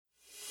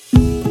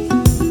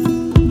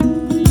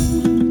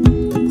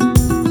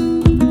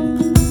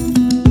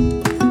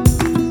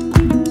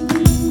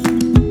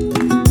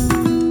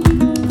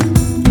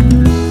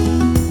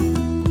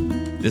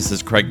This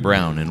is Craig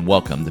Brown, and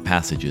welcome to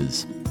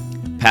Passages.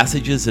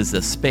 Passages is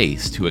a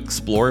space to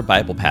explore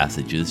Bible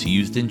passages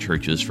used in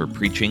churches for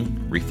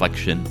preaching,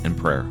 reflection, and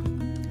prayer.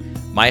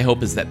 My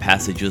hope is that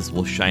Passages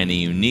will shine a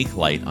unique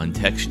light on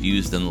text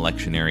used in the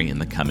lectionary in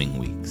the coming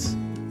weeks.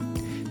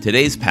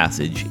 Today's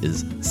passage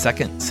is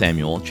 2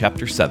 Samuel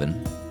chapter 7,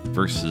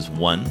 verses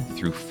 1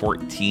 through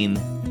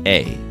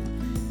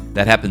 14a.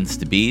 That happens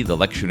to be the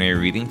lectionary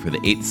reading for the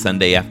 8th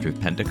Sunday after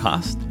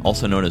Pentecost,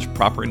 also known as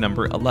proper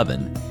number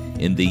 11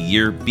 in the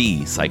Year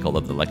B cycle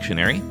of the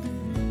lectionary.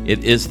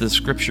 It is the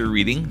scripture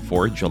reading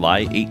for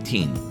July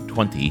 18,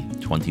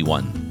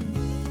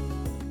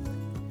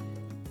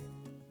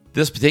 2021.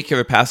 This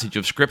particular passage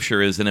of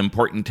scripture is an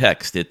important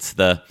text. It's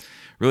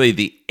really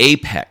the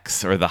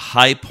apex or the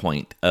high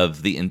point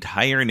of the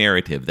entire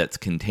narrative that's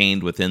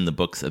contained within the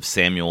books of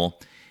Samuel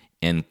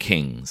and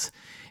Kings.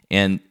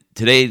 And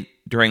today,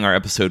 during our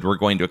episode, we're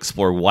going to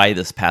explore why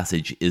this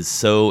passage is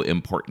so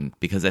important,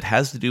 because it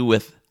has to do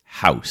with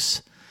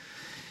house.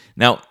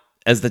 Now,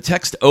 as the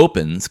text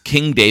opens,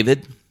 King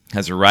David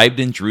has arrived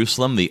in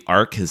Jerusalem. The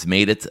ark has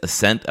made its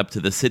ascent up to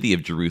the city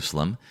of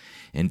Jerusalem,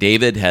 and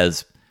David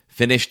has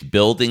finished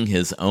building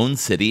his own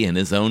city and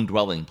his own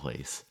dwelling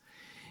place.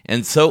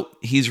 And so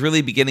he's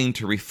really beginning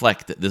to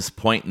reflect at this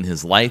point in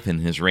his life and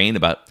his reign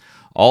about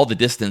all the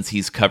distance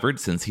he's covered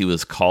since he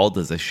was called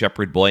as a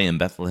shepherd boy in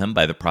Bethlehem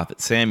by the prophet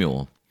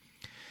Samuel.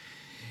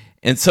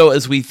 And so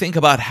as we think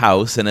about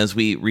house and as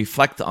we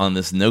reflect on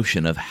this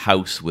notion of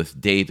house with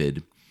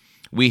David,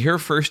 we hear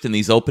first in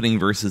these opening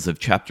verses of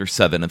chapter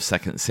 7 of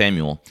 2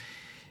 Samuel,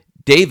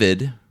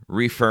 David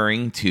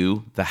referring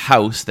to the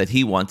house that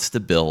he wants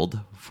to build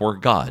for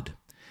God.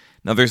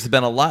 Now, there's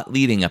been a lot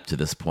leading up to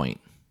this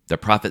point. The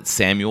prophet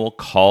Samuel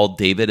called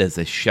David as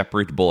a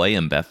shepherd boy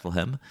in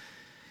Bethlehem,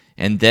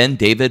 and then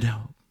David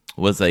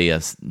was a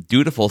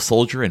dutiful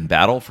soldier in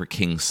battle for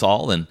King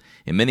Saul, and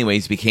in many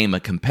ways became a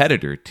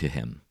competitor to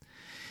him.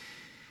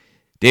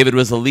 David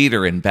was a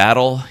leader in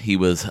battle. He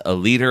was a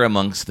leader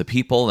amongst the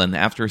people, and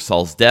after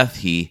Saul's death,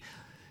 he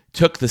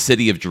took the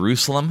city of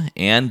Jerusalem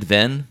and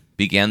then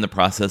began the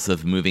process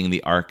of moving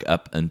the ark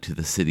up into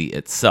the city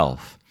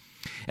itself.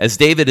 As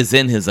David is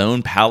in his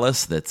own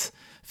palace that's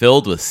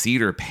filled with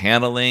cedar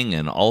paneling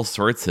and all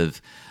sorts of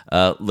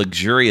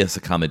luxurious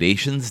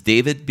accommodations,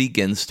 David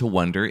begins to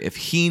wonder if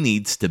he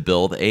needs to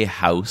build a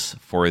house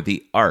for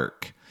the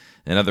ark.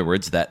 In other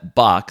words, that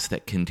box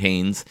that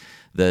contains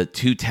the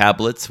 2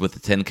 tablets with the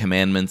 10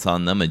 commandments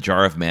on them, a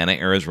jar of manna,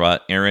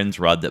 Aaron's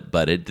rod that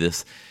budded,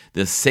 this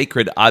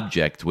sacred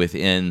object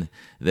within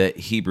the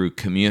Hebrew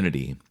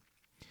community.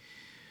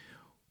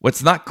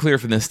 What's not clear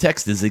from this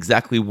text is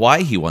exactly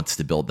why he wants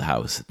to build the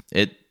house.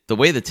 The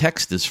way the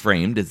text is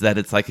framed is that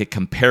it's like a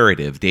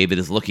comparative. David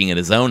is looking at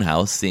his own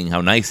house, seeing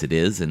how nice it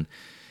is, and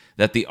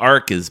that the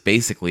ark is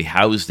basically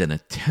housed in a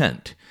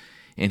tent.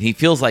 And he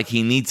feels like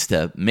he needs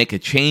to make a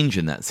change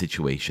in that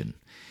situation.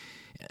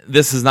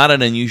 This is not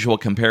an unusual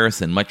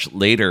comparison. Much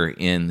later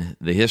in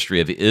the history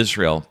of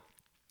Israel,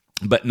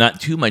 but not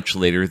too much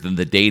later than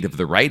the date of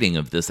the writing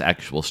of this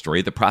actual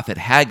story, the prophet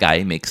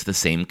Haggai makes the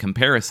same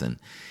comparison.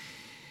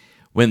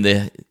 When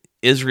the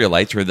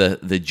Israelites or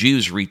the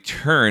Jews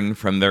return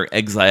from their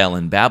exile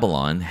in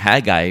Babylon,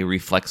 Haggai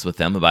reflects with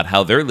them about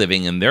how they're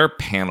living in their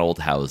paneled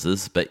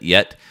houses, but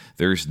yet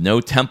there's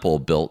no temple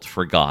built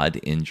for God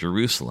in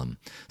Jerusalem.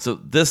 So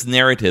this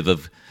narrative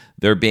of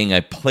there being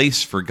a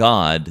place for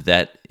God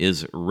that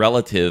is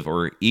relative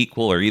or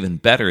equal or even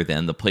better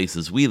than the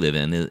places we live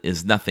in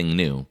is nothing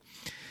new.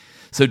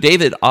 So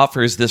David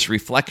offers this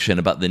reflection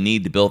about the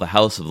need to build a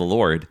house of the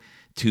Lord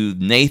to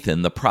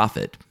Nathan the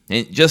prophet.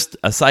 And just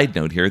a side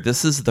note here,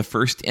 this is the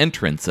first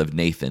entrance of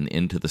Nathan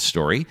into the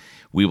story.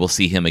 We will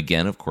see him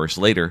again, of course,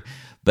 later.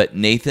 But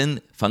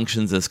Nathan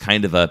functions as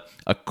kind of a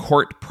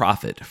court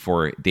prophet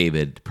for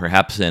David,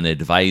 perhaps an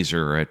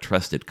advisor or a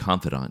trusted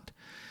confidant.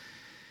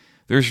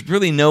 There's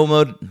really no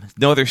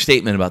other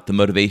statement about the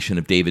motivation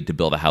of David to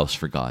build a house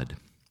for God.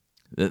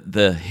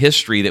 The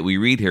history that we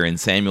read here in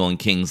Samuel and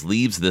Kings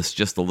leaves this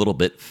just a little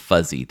bit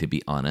fuzzy, to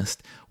be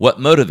honest. What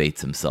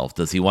motivates himself?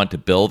 Does he want to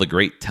build a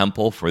great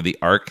temple for the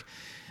ark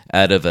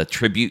out of a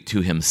tribute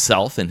to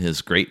himself and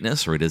his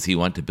greatness, or does he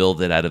want to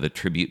build it out of a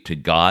tribute to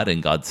God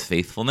and God's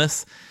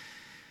faithfulness?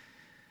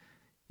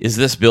 Is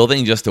this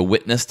building just a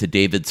witness to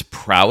David's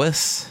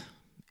prowess?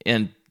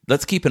 And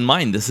let's keep in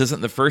mind, this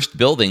isn't the first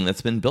building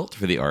that's been built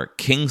for the ark.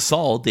 King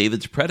Saul,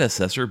 David's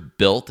predecessor,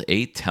 built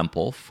a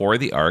temple for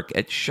the ark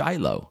at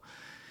Shiloh.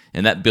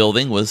 And that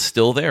building was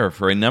still there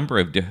for a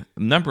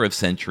number of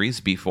centuries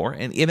before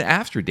and even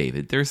after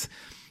David. There's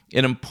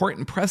an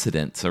important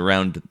precedence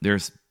around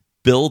there's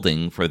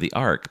building for the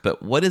ark.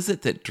 But what is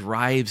it that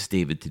drives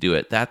David to do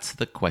it? That's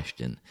the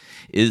question.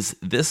 Is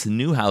this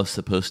new house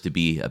supposed to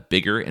be a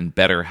bigger and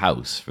better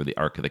house for the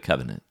Ark of the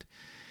Covenant?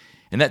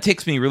 And that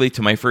takes me really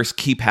to my first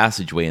key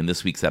passageway in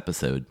this week's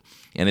episode.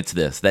 And it's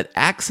this, that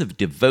acts of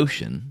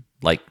devotion,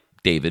 like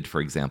David, for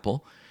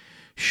example,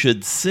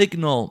 should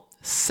signal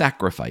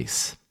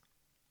sacrifice,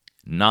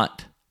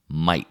 not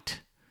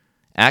might.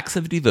 Acts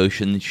of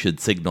devotion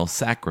should signal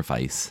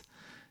sacrifice,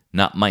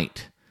 not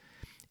might.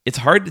 It's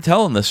hard to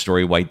tell in this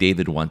story why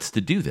David wants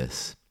to do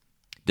this.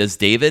 Does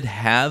David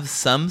have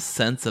some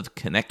sense of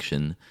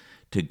connection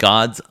to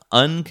God's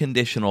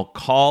unconditional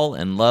call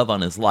and love on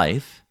his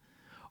life,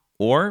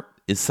 or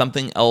is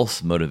something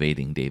else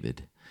motivating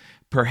David?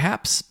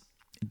 Perhaps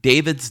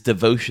David's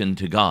devotion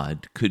to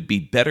God could be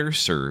better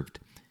served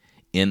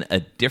in a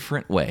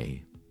different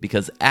way,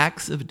 because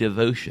acts of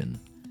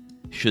devotion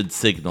should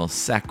signal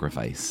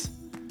sacrifice,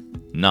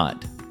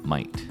 not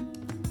might.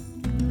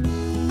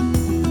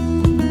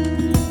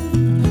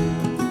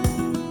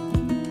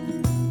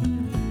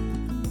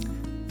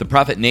 The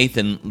prophet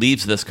Nathan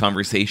leaves this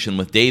conversation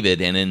with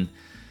David, and in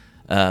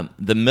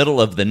the middle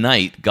of the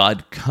night,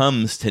 God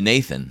comes to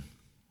Nathan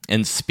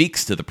and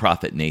speaks to the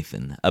prophet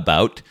Nathan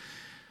about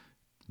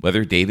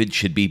whether David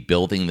should be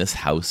building this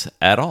house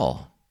at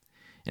all.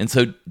 And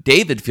so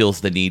David feels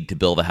the need to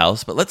build a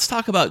house, but let's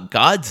talk about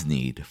God's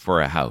need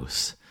for a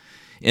house.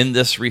 In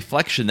this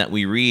reflection that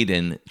we read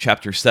in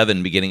chapter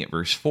 7, beginning at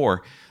verse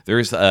 4,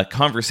 there's a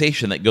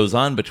conversation that goes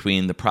on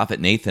between the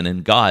prophet Nathan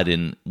and God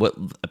in what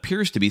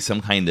appears to be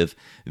some kind of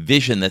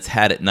vision that's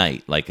had at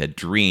night, like a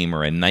dream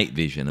or a night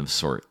vision of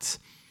sorts.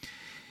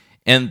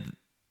 And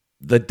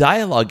the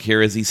dialogue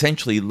here is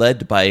essentially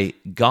led by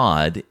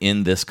God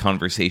in this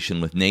conversation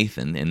with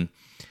Nathan. And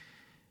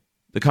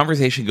the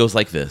conversation goes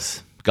like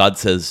this. God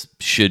says,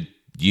 "Should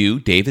you,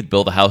 David,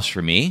 build a house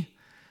for me?"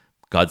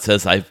 God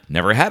says, "I've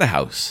never had a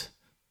house."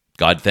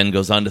 God then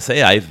goes on to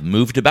say, "I've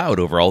moved about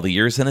over all the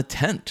years in a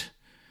tent."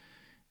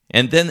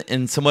 And then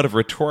in somewhat of a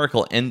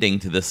rhetorical ending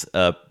to this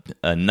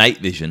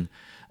night vision,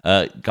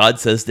 God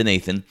says to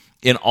Nathan,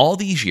 "In all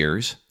these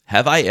years,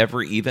 have I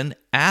ever even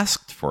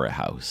asked for a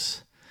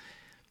house?"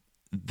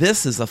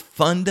 This is a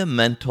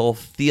fundamental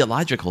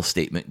theological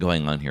statement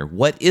going on here.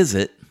 What is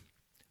it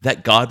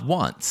that God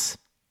wants?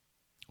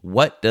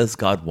 What does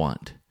God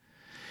want?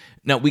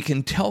 Now, we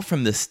can tell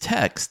from this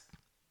text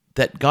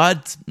that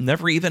God's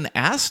never even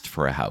asked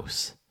for a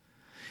house.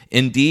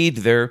 Indeed,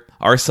 there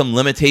are some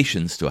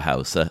limitations to a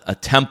house, a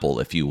temple,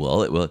 if you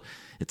will.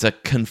 It's a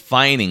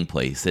confining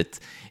place.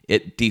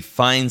 It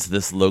defines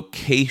this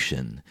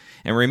location.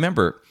 And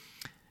remember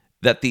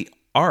that the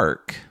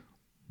Ark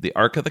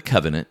of the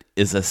Covenant,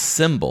 is a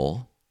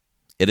symbol.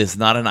 It is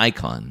not an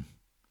icon.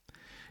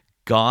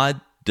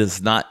 God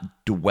does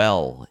not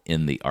dwell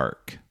in the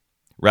Ark.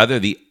 Rather,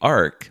 the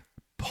Ark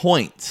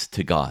points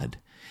to God.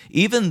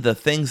 Even the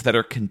things that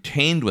are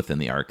contained within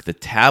the Ark, the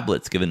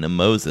tablets given to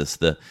Moses,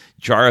 the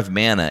jar of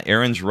manna,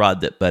 Aaron's rod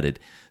that budded,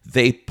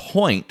 they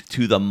point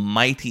to the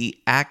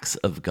mighty acts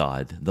of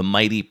God, the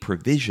mighty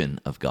provision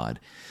of God.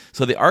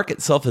 So the Ark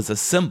itself is a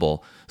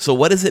symbol. So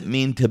what does it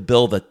mean to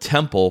build a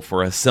temple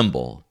for a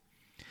symbol?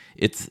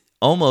 It's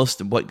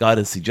almost what God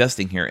is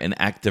suggesting here, an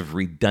act of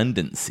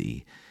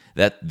redundancy,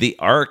 that the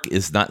Ark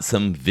is not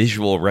some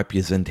visual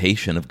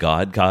representation of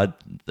God.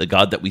 The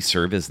God that we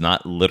serve is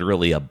not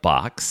literally a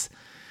box,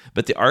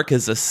 but the Ark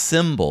is a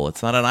symbol.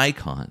 It's not an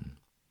icon.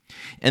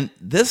 And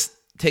this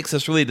takes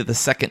us really to the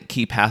second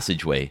key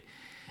passageway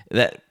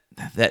that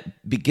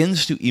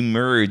begins to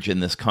emerge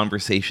in this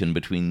conversation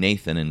between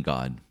Nathan and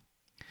God.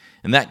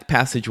 And that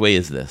passageway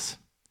is this,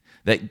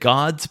 that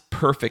God's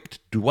perfect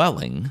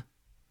dwelling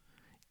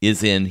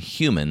is in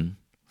human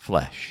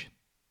flesh.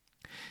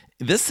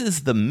 This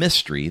is the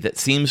mystery that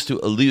seems to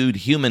elude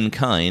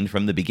humankind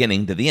from the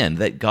beginning to the end,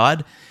 that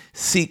God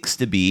seeks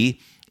to be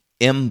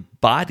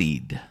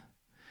embodied.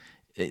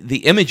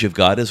 The image of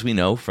God, as we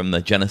know from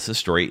the Genesis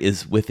story,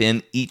 is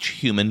within each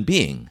human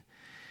being.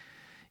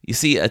 You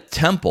see, a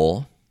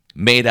temple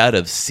made out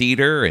of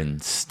cedar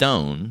and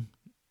stone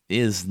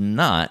is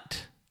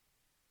not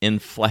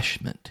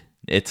enfleshment.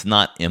 It's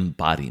not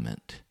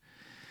embodiment.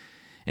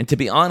 And to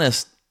be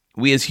honest,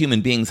 we as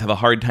human beings have a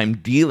hard time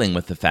dealing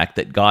with the fact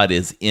that God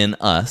is in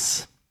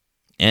us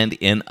and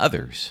in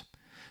others.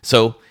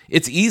 So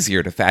it's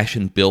easier to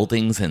fashion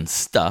buildings and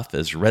stuff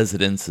as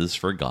residences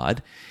for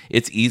God.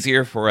 It's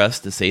easier for us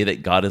to say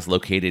that God is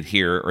located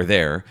here or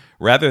there,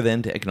 rather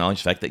than to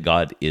acknowledge the fact that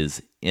God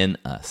is in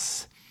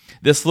us.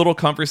 This little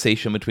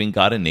conversation between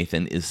God and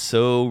Nathan is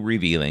so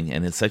revealing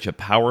and is such a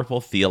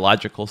powerful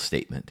theological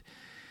statement.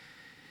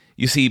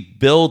 You see,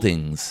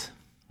 buildings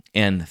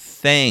and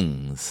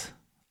things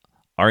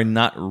are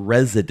not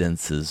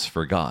residences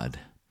for God.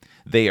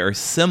 They are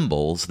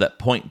symbols that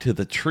point to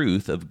the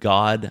truth of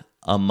God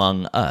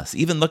among us.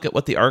 Even look at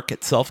what the Ark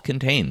itself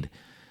contained.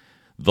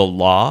 The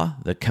law,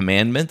 the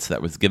commandments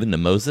that was given to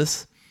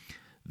Moses,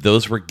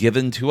 those were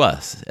given to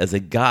us as a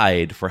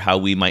guide for how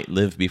we might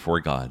live before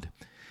God.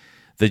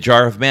 The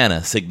jar of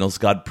manna signals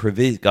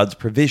God's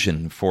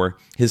provision for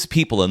his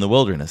people in the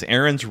wilderness.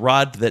 Aaron's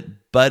rod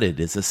that budded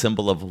is a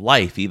symbol of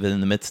life even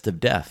in the midst of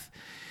death.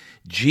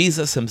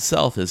 Jesus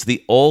himself is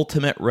the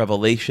ultimate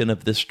revelation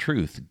of this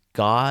truth,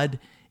 God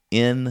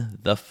in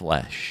the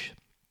flesh.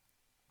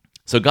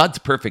 So God's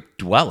perfect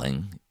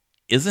dwelling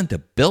isn't a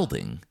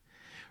building.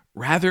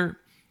 Rather,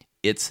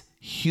 it's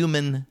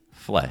human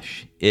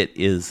flesh. It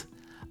is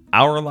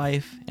our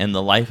life and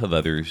the life of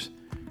others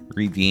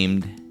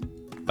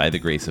redeemed by the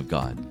grace of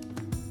God.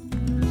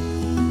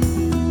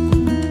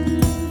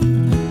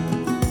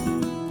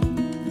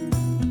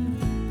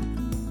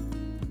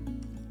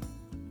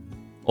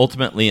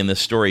 Ultimately, in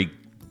this story,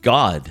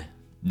 God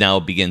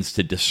now begins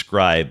to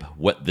describe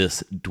what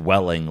this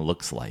dwelling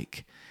looks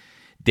like.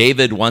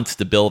 David wants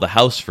to build a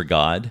house for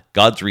God.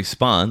 God's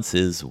response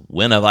is,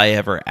 "When have I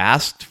ever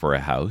asked for a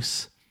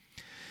house?"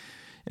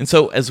 And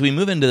so as we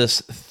move into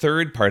this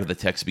third part of the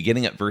text,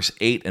 beginning at verse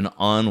 8 and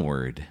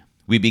onward,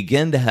 we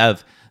begin to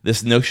have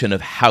this notion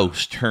of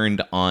house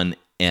turned on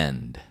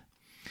end.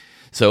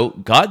 So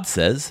God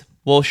says,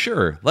 well,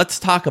 sure, let's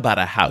talk about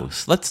a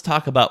house. Let's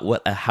talk about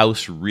what a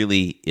house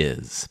really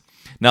is.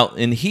 Now,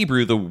 in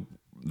Hebrew,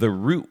 the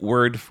root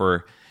word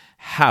for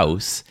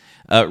house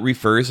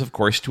refers, of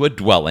course, to a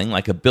dwelling,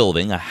 like a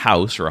building, a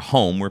house, or a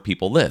home where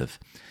people live.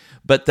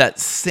 But that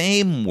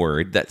same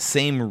word, that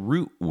same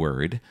root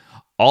word,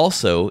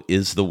 also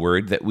is the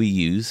word that we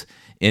use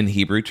in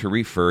Hebrew to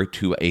refer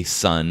to a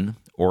son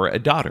or a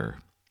daughter.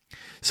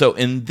 So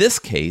in this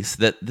case,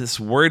 that this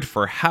word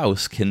for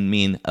house can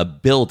mean a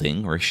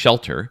building or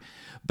shelter,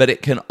 but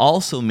it can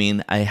also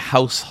mean a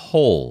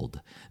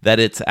household, that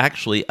it's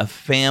actually a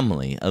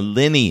family, a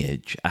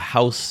lineage, a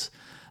house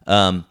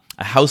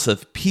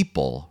of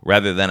people,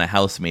 rather than a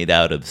house made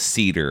out of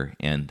cedar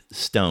and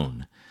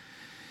stone.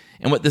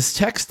 And what this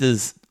text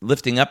is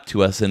lifting up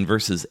to us in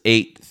verses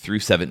 8 through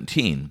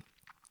 17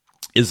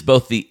 is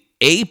both the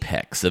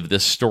apex of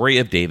this story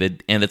of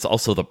David, and it's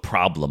also the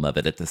problem of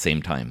it at the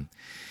same time.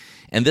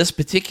 And this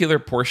particular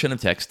portion of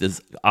text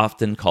is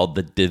often called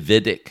the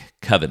Davidic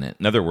covenant.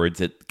 In other words,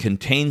 it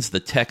contains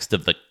the text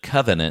of the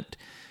covenant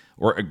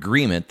or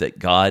agreement that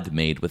God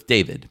made with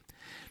David.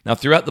 Now,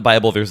 throughout the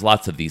Bible, there's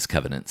lots of these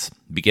covenants,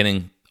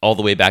 beginning all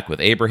the way back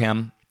with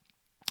Abraham,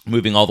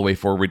 moving all the way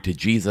forward to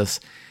Jesus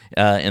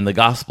in the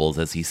Gospels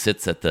as he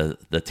sits at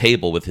the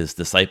table with his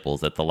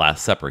disciples at the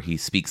Last Supper. He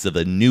speaks of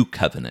a new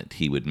covenant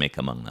he would make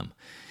among them.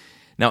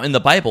 Now, in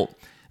the Bible,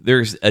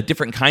 there's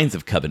different kinds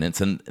of covenants,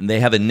 and they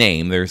have a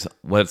name. There's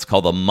what's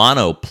called a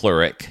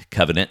monopluric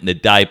covenant and a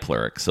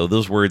dipluric. So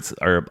those words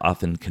are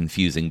often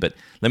confusing, but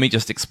let me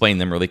just explain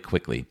them really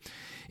quickly.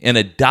 In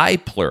a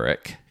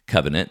dipluric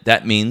covenant,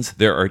 that means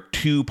there are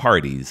two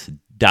parties,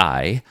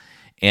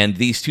 and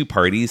these two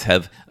parties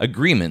have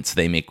agreements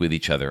they make with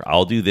each other.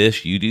 I'll do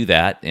this, you do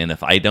that, and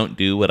if I don't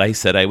do what I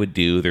said I would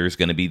do, there's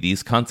going to be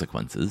these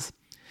consequences.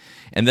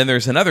 And then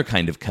there's another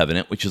kind of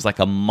covenant, which is like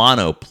a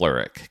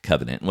monopluric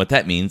covenant. And what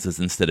that means is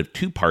instead of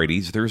two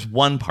parties, there's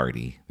one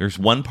party. There's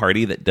one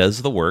party that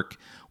does the work,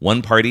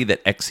 one party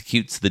that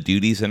executes the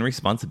duties and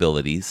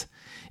responsibilities,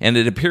 and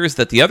it appears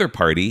that the other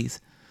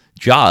party's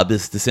job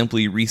is to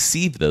simply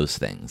receive those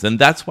things. And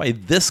that's why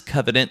this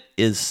covenant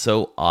is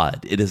so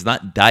odd. It is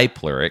not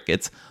dipluric,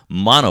 it's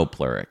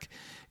monopluric.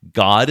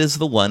 God is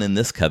the one in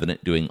this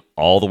covenant doing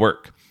all the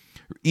work.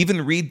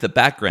 Even read the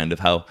background of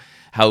how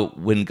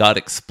when God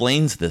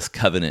explains this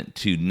covenant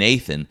to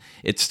Nathan,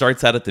 it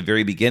starts out at the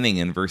very beginning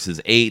in verses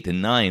 8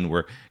 and 9,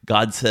 where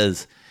God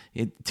says,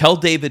 tell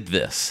David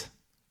this.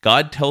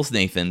 God tells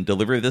Nathan,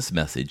 deliver this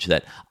message,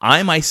 that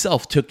I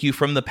myself took you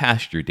from the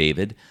pasture,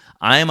 David.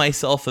 I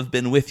myself have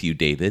been with you,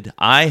 David.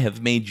 I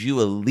have made you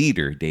a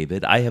leader,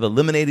 David. I have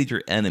eliminated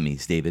your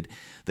enemies, David.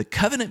 The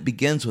covenant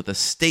begins with a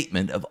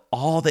statement of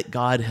all that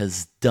God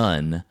has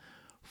done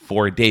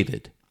for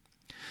David.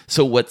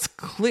 So what's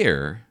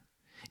clear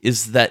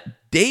is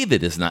that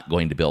David is not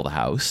going to build a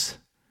house,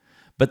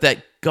 but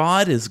that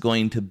God is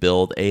going to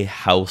build a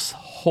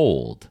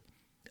household,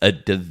 a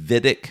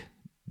Davidic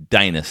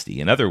dynasty.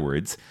 In other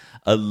words,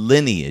 a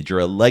lineage or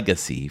a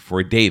legacy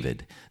for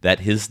David,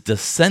 that his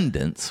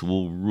descendants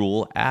will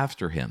rule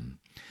after him.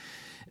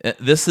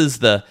 This is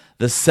the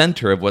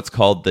center of what's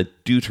called the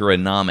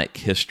Deuteronomic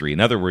history. In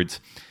other words,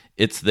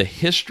 it's the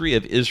history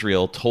of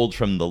Israel told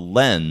from the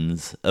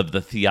lens of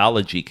the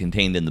theology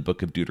contained in the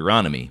book of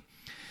Deuteronomy.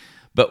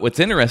 But what's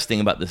interesting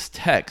about this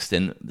text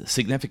and the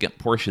significant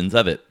portions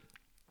of it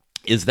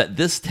is that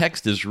this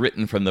text is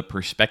written from the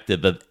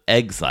perspective of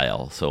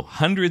exile. So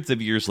hundreds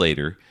of years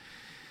later,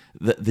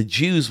 the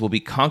Jews will be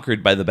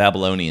conquered by the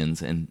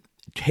Babylonians and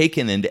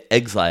taken into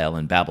exile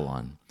in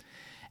Babylon.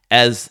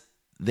 As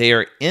they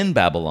are in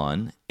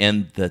Babylon,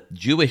 and the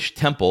Jewish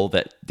temple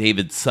that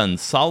David's son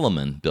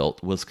Solomon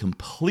built was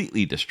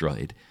completely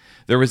destroyed,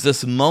 there was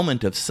this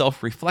moment of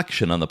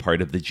self-reflection on the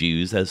part of the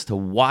Jews as to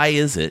why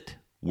is it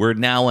we're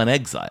now in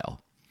exile.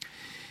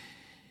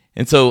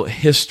 And so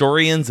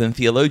historians and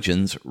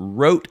theologians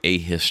wrote a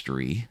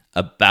history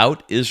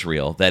about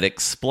Israel that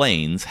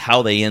explains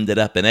how they ended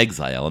up in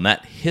exile. And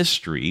that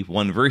history,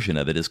 one version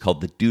of it, is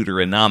called the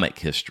Deuteronomic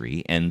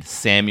history. And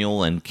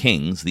Samuel and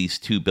Kings, these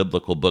two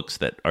biblical books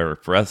that are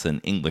for us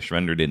in English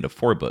rendered into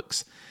 4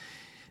 books,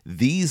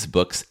 these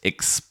books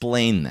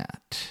explain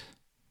that.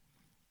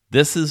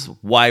 This is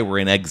why we're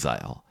in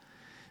exile.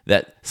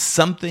 That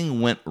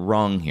something went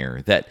wrong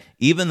here, that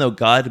even though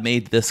God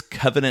made this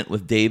covenant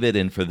with David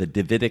and for the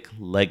Davidic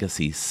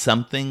legacy,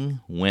 something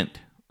went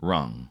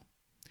wrong.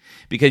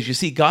 Because you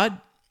see,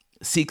 God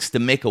seeks to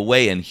make a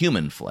way in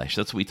human flesh.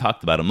 That's what we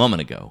talked about a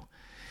moment ago.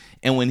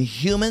 And when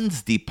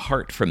humans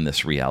depart from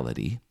this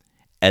reality,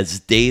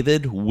 as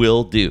David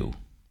will do,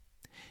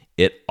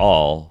 it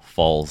all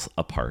falls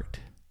apart.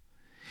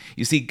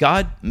 You see,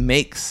 God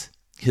makes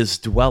his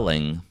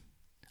dwelling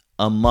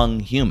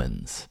among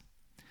humans.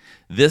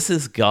 This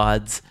is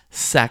God's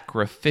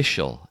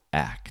sacrificial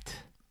act.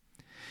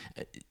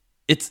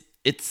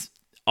 It's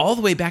all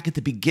the way back at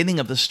the beginning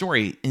of the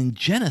story in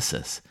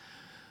Genesis.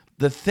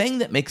 The thing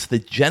that makes the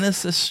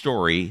Genesis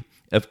story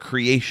of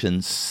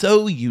creation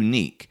so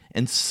unique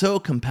and so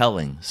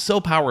compelling,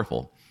 so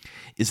powerful,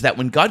 is that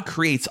when God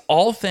creates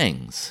all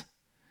things,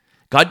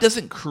 God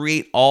doesn't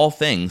create all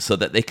things so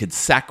that they could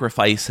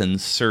sacrifice and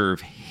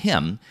serve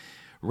him.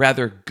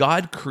 Rather,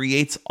 God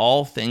creates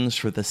all things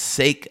for the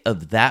sake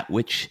of that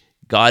which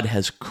God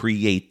has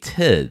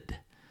created.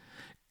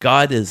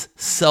 God is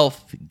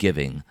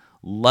self-giving,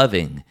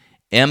 loving,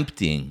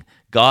 emptying.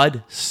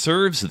 God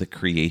serves the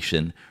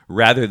creation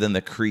rather than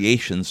the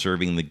creation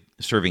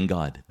serving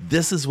God.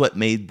 This is what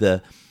made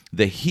the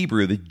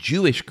Hebrew, the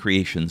Jewish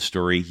creation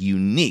story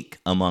unique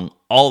among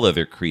all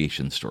other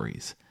creation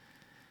stories.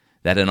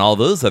 That in all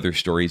those other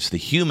stories, the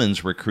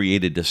humans were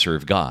created to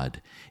serve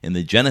God. In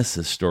the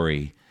Genesis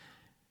story,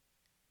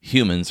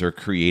 humans are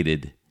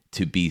created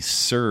to be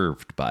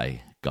served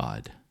by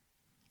God.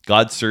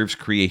 God serves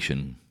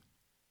creation.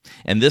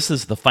 And this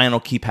is the final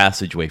key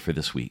passageway for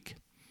this week.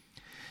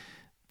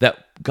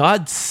 That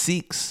God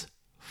seeks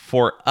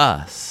for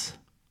us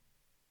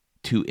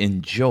to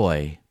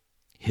enjoy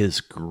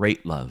his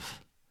great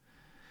love.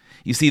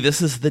 You see,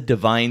 this is the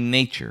divine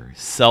nature,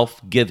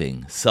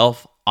 self-giving,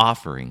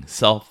 self-offering,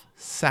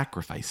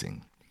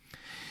 self-sacrificing.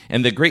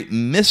 And the great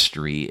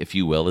mystery, if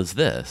you will, is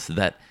this,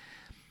 that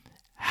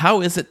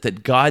how is it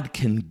that God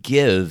can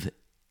give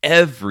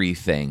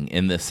everything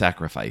in this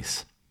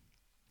sacrifice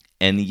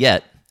and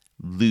yet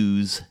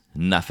lose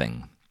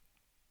nothing?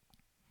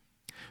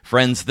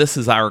 Friends, this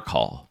is our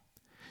call,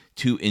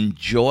 to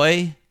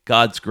enjoy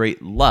God's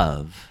great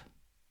love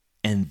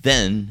and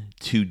then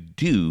to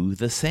do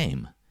the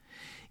same.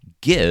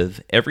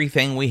 Give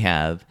everything we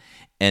have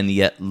and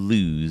yet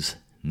lose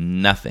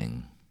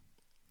nothing.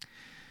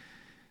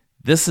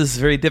 This is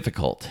very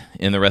difficult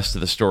in the rest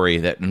of the story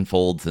that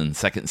unfolds in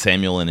 2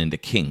 Samuel and into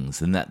Kings,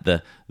 and that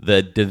the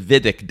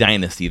Davidic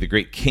dynasty, the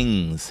great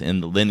kings in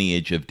the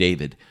lineage of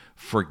David,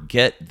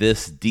 forget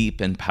this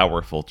deep and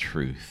powerful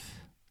truth.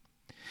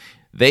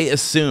 They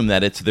assume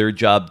that it's their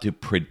job to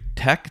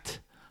protect,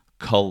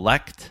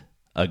 collect,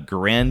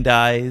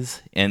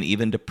 aggrandize, and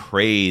even to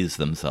praise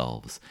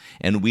themselves.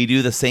 And we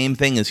do the same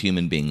thing as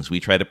human beings. We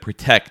try to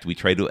protect, we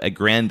try to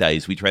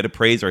aggrandize, we try to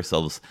praise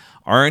ourselves.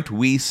 Aren't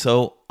we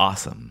so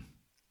awesome?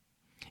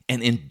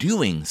 And in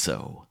doing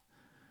so,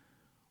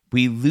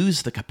 we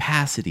lose the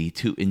capacity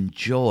to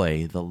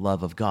enjoy the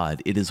love of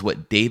God. It is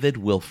what David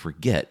will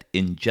forget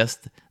in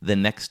just the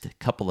next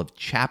couple of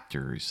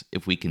chapters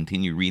if we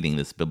continue reading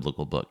this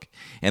biblical book.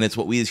 And it's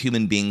what we as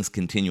human beings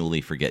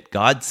continually forget.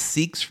 God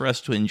seeks for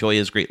us to enjoy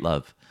his great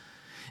love.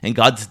 And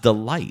God's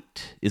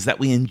delight is that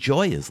we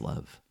enjoy his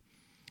love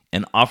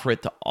and offer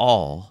it to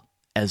all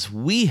as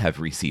we have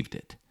received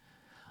it,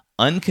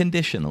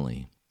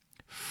 unconditionally,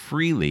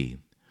 freely,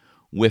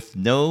 with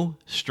no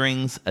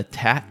strings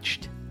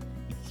attached,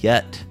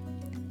 yet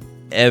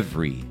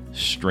every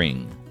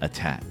string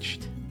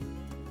attached.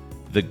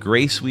 The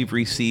grace we've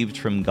received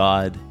from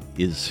God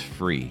is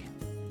free,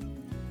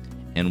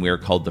 and we are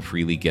called to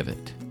freely give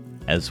it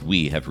as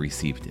we have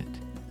received it.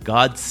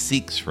 God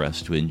seeks for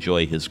us to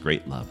enjoy his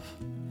great love.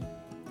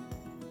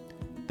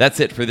 That's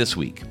it for this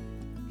week.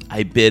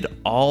 I bid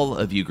all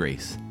of you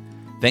grace.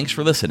 Thanks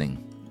for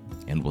listening,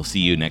 and we'll see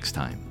you next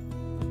time.